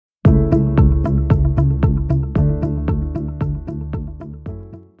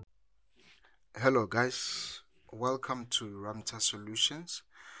Hello guys, welcome to Ramta Solutions.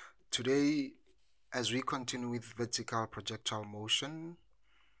 Today, as we continue with vertical projectile motion,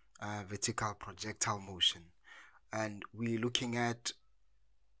 and we're looking at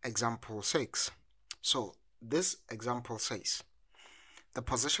example 6. So this example says, the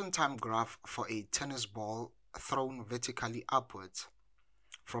position time graph for a tennis ball thrown vertically upwards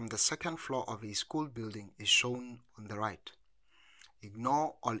from the second floor of a school building is shown on the right.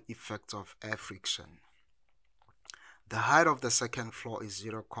 Ignore all effects of air friction. The height of the second floor is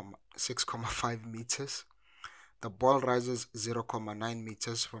 6.5 meters. The ball rises 0.9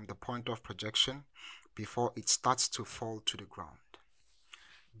 meters from the point of projection before it starts to fall to the ground.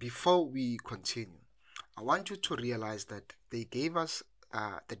 Before we continue, I want you to realize that they gave us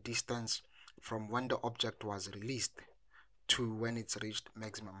the distance from when the object was released to when it's reached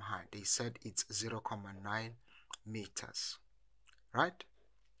maximum height. They said it's 0.9 meters, right?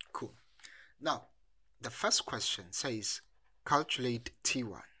 Cool. Now, the first question says, calculate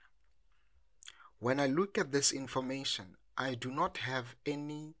T1. When I look at this information, I do not have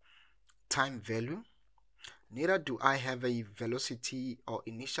any time value, neither do I have a velocity or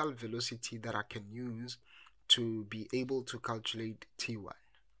initial velocity that I can use to be able to calculate T1.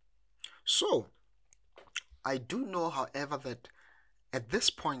 So, I do know, however, that at this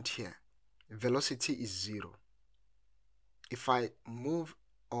point here, velocity is 0. If I move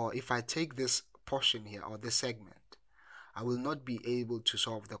or if I take this portion here or this segment, I will not be able to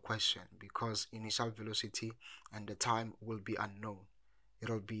solve the question because initial velocity and the time will be unknown.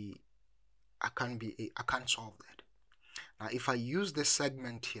 I can't solve that. Now if I use this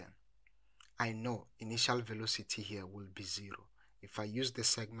segment here, I know initial velocity here will be 0. If I use this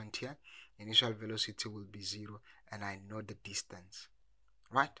segment here, initial velocity will be 0 and I know the distance,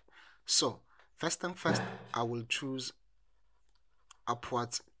 right? So first thing first, I will choose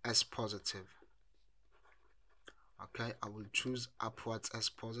upwards as positive. Okay, I will choose upwards as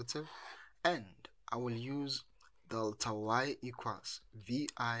positive, and I will use delta y equals vi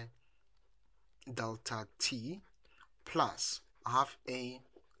delta t plus half a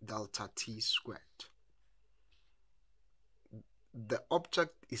delta t squared. The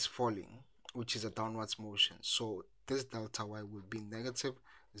object is falling, which is a downwards motion, so this delta y will be negative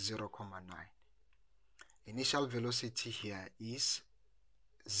 0.9. Initial velocity here is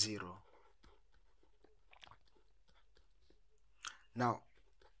 0. Now,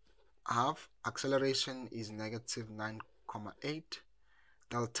 half acceleration is negative 9.8.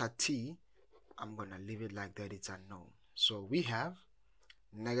 Delta t, I'm going to leave it like that, it's unknown. So we have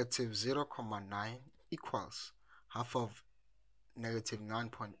negative 0.9 equals half of negative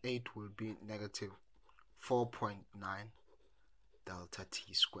 9.8 will be negative 4.9 delta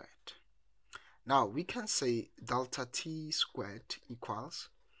t squared. Now we can say delta t squared equals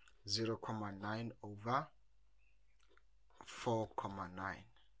 0.9 over 4.9.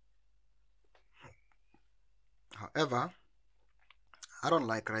 However, I don't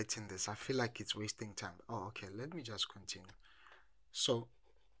like writing this. I feel like it's wasting time. Oh, okay, let me just continue. So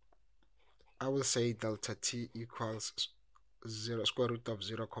I will say delta t equals square root of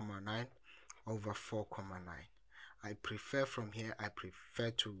 0.9 over 4.9. I prefer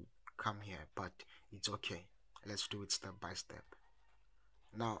to come here, but it's okay. Let's do it step by step.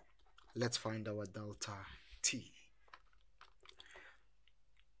 Now, let's find our delta t.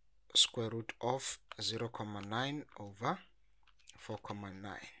 Square root of 0.9 over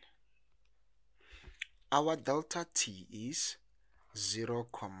 4.9. Our delta t is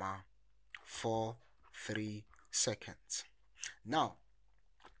 0.43 seconds. Now,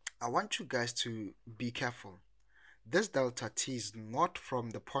 I want you guys to be careful. This delta t is not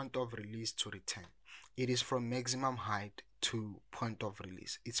from the point of release to return. It is from maximum height to point of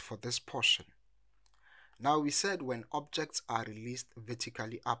release. It's for this portion. Now we said when objects are released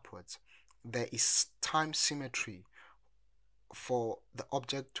vertically upwards, there is time symmetry for the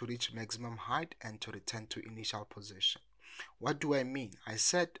object to reach maximum height and to return to initial position. What do I mean? I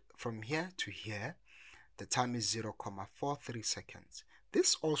said from here to here, the time is 0.43 seconds.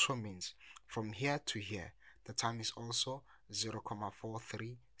 This also means from here to here, the time is also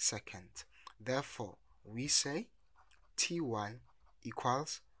 0.43 seconds. Therefore, we say T1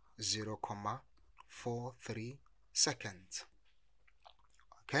 equals 0.43 seconds.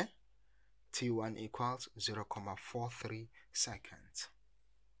 Okay? T1 equals 0.43 seconds.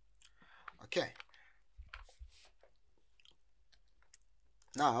 Okay.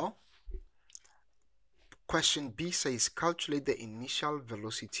 Now, question B says calculate the initial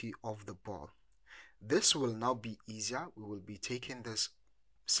velocity of the ball. This will now be easier. We will be taking this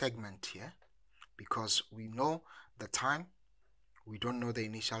segment here because we know the time, we don't know the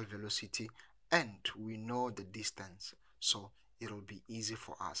initial velocity, and we know the distance, so it'll be easy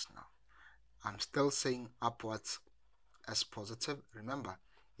for us now. I'm still saying upwards as positive. Remember,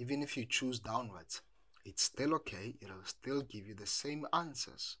 even if you choose downwards, it's still okay. It'll still give you the same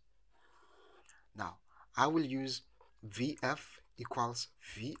answers. Now, I will use VF equals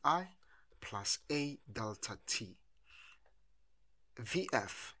VI plus A delta T.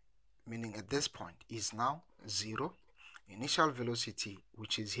 VF, meaning at this point, is now 0. Initial velocity,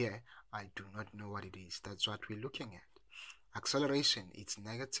 which is here, I do not know what it is. That's what we're looking at. Acceleration, it's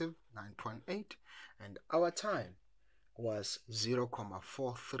negative 9.8, and our time was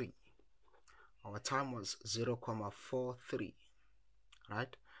 0.43. Our time was 0.43,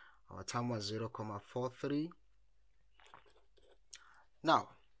 right? Our time was 0.43. Now,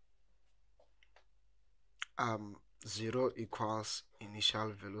 0 equals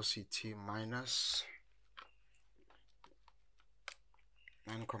initial velocity minus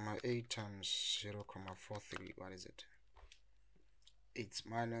 9.8 times 0.43. What is it? It's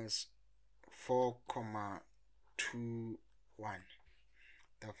minus 4.21.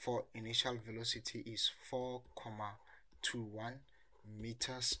 Therefore, initial velocity is 4.21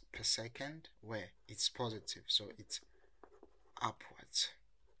 meters per second, where it's positive, so it's upwards.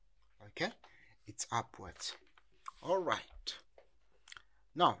 Okay, it's upwards. All right.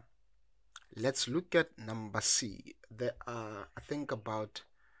 Now, let's look at number C. There are, I think, about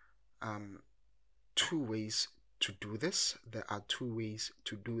 2 ways to do this. There are 2 ways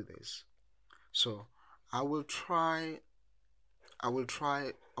to do this. So I will try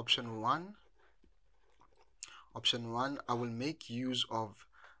option 1. Option 1, I will make use of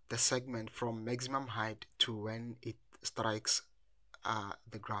the segment from maximum height to when it strikes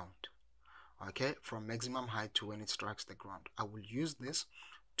the ground. Okay, from maximum height to when it strikes the ground. I will use this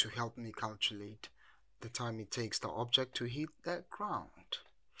to help me calculate the time it takes the object to hit the ground.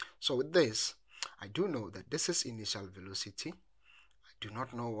 So with this, I do know that this is initial velocity. I do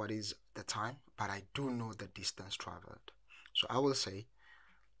not know what is the time, but I do know the distance traveled. So I will say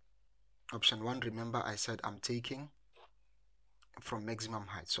option 1, remember I said I'm taking from maximum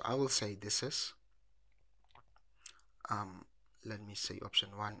height. So I will say this is, let me say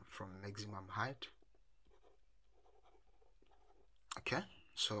option 1 from maximum height. Okay,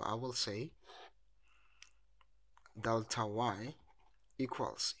 so I will say delta y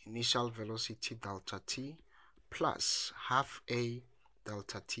equals initial velocity delta t plus half a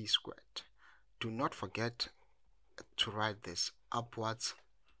delta t squared. Do not forget to write this upwards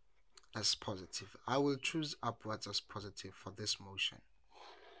as positive. I will choose upwards as positive for this motion.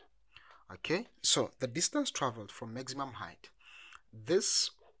 Okay, so the distance traveled from maximum height,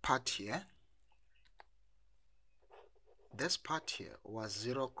 this part here was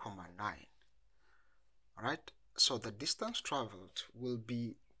 0.9. Alright, so the distance traveled will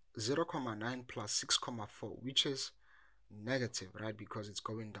be 0.9 plus 6.4, which is negative, right, because it's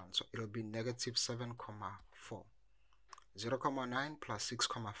going down. So it'll be negative 7.4. 0.9 plus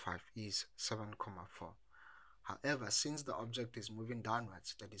 6.5 is 7.4. However, since the object is moving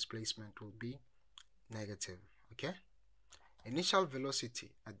downwards, the displacement will be negative. Okay, initial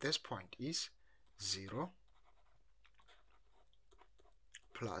velocity at this point is 0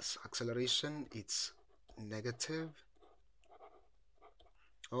 plus acceleration, it's negative.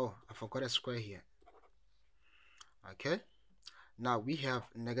 Oh, I forgot a square here. Okay, now we have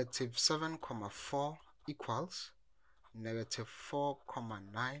negative 7.4 equals negative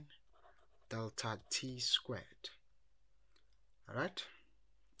 4.9 delta t squared. Alright,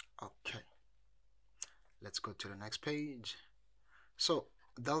 okay, let's go to the next page. So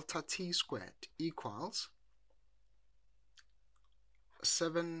delta t squared equals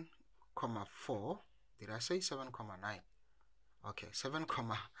 7.4, did I say 7.9? Okay,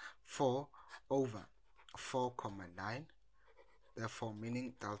 7.4 over 4.9, therefore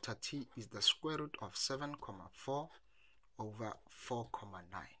meaning delta t is the square root of 7.4 over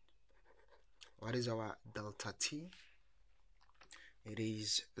 4.9. What is our delta t? It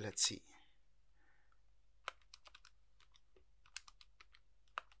is, let's see,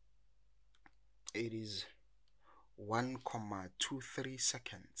 it is 1.23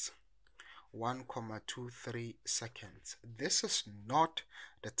 seconds. 1.23 seconds. This is not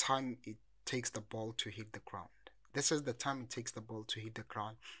the time it takes the ball to hit the ground. This is the time it takes the ball to hit the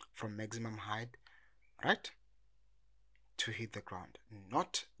ground from maximum height, right, to hit the ground,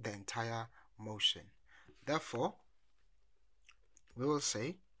 not the entire motion. Therefore, we will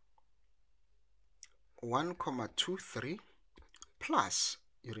say 1.23 plus,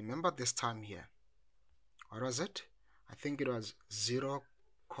 you remember this time here, what was it? I think it was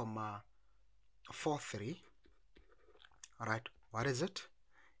 0.43. Alright, what is it?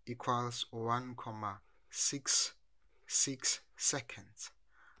 equals 1,66 seconds.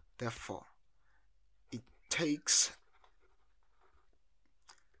 Therefore, it takes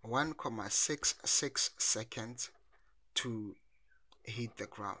 1,66 seconds to hit the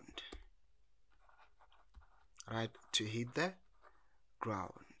ground. Right, to hit the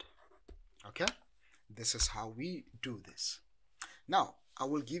ground. Okay, this is how we do this. Now I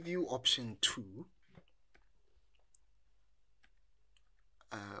will give you option 2.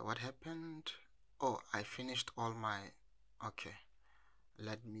 What happened? Oh, I finished all my I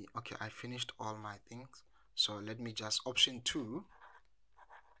finished all my things, so let me just option 2.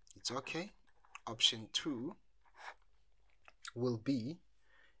 It's okay. Option 2 will be,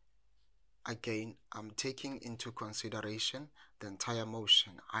 again, I'm taking into consideration the entire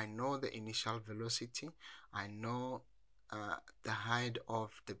motion. I know the initial velocity, I know the height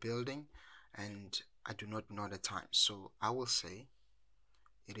of the building, and I do not know the time. So I will say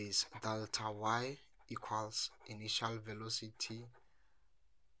it is delta y equals initial velocity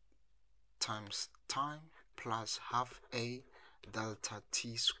times time plus half a delta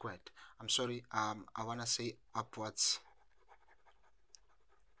t squared. I'm sorry, I want to say upwards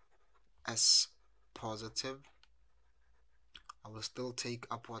as positive. I will still take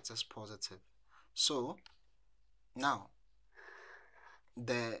upwards as positive. So now,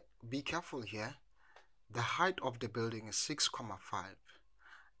 be careful here. The height of the building is 6,5.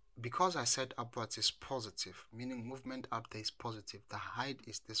 Because I said upwards is positive, meaning movement up there is positive, the height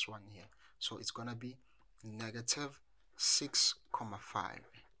is this one here. So it's gonna be negative 6,5.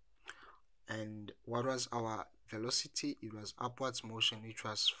 And what was our velocity? It was upwards motion, which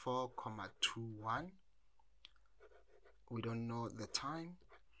was 4,21. We don't know the time.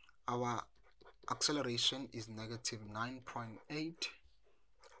 Our acceleration is negative 9.8.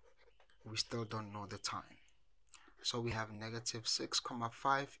 We still don't know the time. So we have negative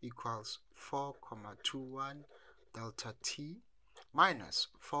 6,5 equals 4,21 delta t minus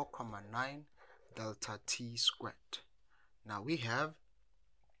 4,9 delta t squared. Now we have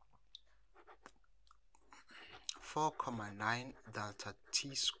 4,9 delta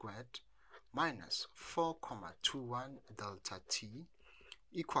t squared minus 4,21 delta t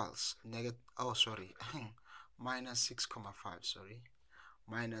equals minus 6,5,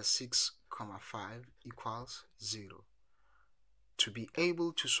 minus 6,5 equals 0. To be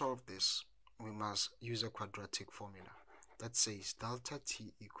able to solve this, we must use a quadratic formula that says delta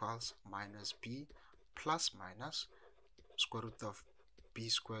t equals minus b plus minus square root of b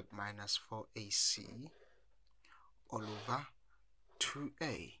squared minus 4ac all over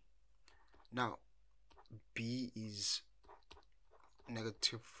 2a. Now b is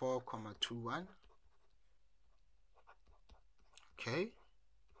negative 4,21. Okay,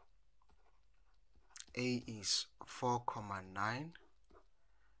 a is 4,9,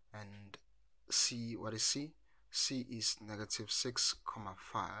 and c, what is c? C is negative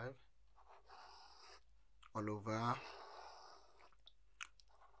 6,5 all over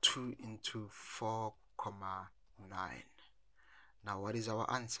 2 into 4,9. Now what is our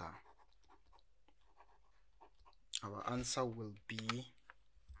answer? Our answer will be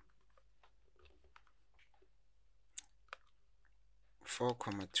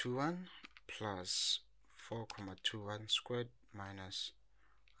 4,21 plus 4,21 squared minus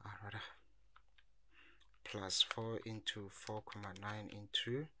plus 4 into 4,9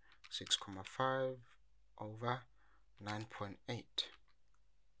 into 6,5 over 9.8.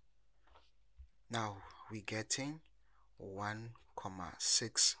 Now we're getting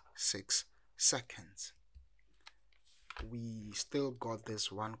 1,66 seconds. We still got this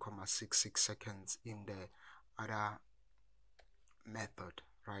 1,66 seconds in the other method,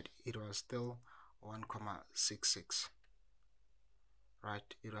 right? It was still 1,66,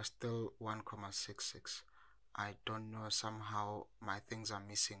 right? It was still 1,66. I don't know, somehow my things are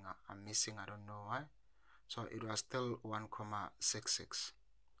missing. I don't know why. So it was still 1,66,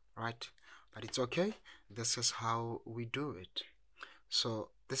 right? But it's okay. This is how we do it. So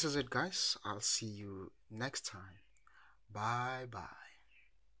this is it, guys. I'll see you next time. Bye bye.